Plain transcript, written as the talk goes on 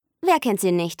Wer kennt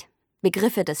sie nicht?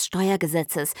 Begriffe des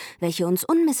Steuergesetzes, welche uns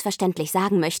unmissverständlich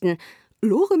sagen möchten: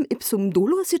 Lorem ipsum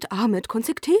dolor sit amet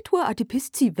consectetur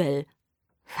adipisci vel.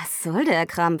 Was soll der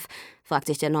Krampf? Fragt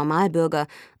sich der Normalbürger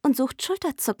und sucht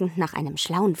schulterzuckend nach einem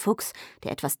schlauen Fuchs,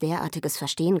 der etwas derartiges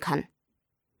verstehen kann.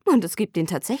 Und es gibt ihn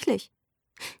tatsächlich.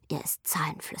 Er ist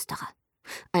Zahlenflüsterer,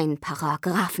 ein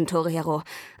Paragraphentorero,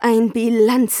 ein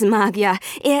Bilanzmagier.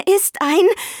 Er ist ein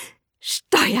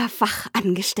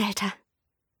Steuerfachangestellter.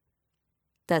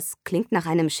 Das klingt nach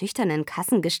einem schüchternen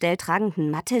Kassengestell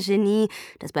tragenden Mathe-Genie,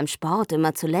 das beim Sport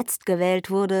immer zuletzt gewählt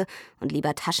wurde und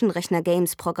lieber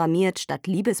Taschenrechner-Games programmiert, statt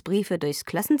Liebesbriefe durchs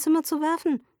Klassenzimmer zu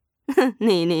werfen?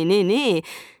 Nee.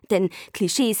 Denn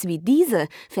Klischees wie diese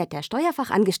fährt der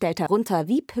Steuerfachangestellte runter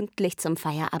wie pünktlich zum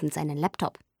Feierabend seinen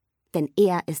Laptop. Denn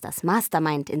er ist das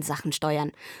Mastermind in Sachen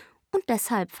Steuern und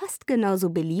deshalb fast genauso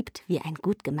beliebt wie ein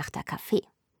gut gemachter Kaffee.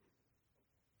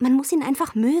 Man muss ihn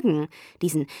einfach mögen,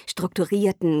 diesen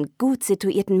strukturierten, gut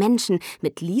situierten Menschen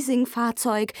mit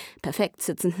Leasingfahrzeug, perfekt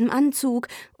sitzendem Anzug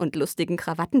und lustigen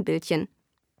Krawattenbildchen.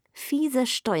 Fiese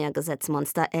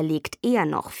Steuergesetzmonster erlegt er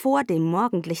noch vor dem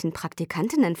morgendlichen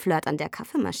Praktikantinnenflirt an der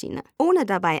Kaffeemaschine, ohne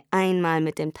dabei einmal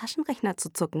mit dem Taschenrechner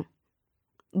zu zucken.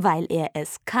 Weil er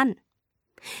es kann.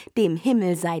 Dem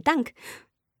Himmel sei Dank.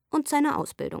 Und seiner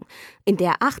Ausbildung, in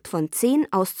der 8 von 10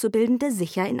 Auszubildende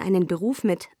sicher in einen Beruf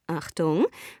mit, Achtung,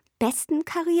 besten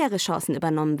Karrierechancen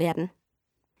übernommen werden.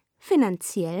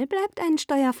 Finanziell bleibt ein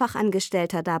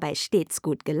Steuerfachangestellter dabei stets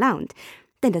gut gelaunt,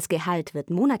 denn das Gehalt wird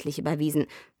monatlich überwiesen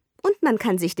und man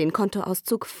kann sich den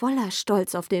Kontoauszug voller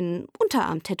Stolz auf den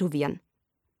Unterarm tätowieren.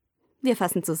 Wir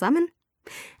fassen zusammen: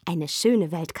 Eine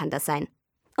schöne Welt kann das sein.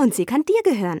 Und sie kann dir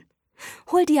gehören.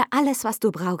 Hol dir alles, was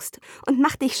du brauchst und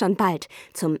mach dich schon bald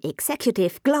zum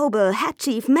Executive Global Head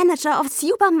Chief Manager of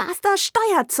Supermaster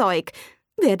Steuerzeug.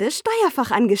 Werde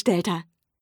Steuerfachangestellter.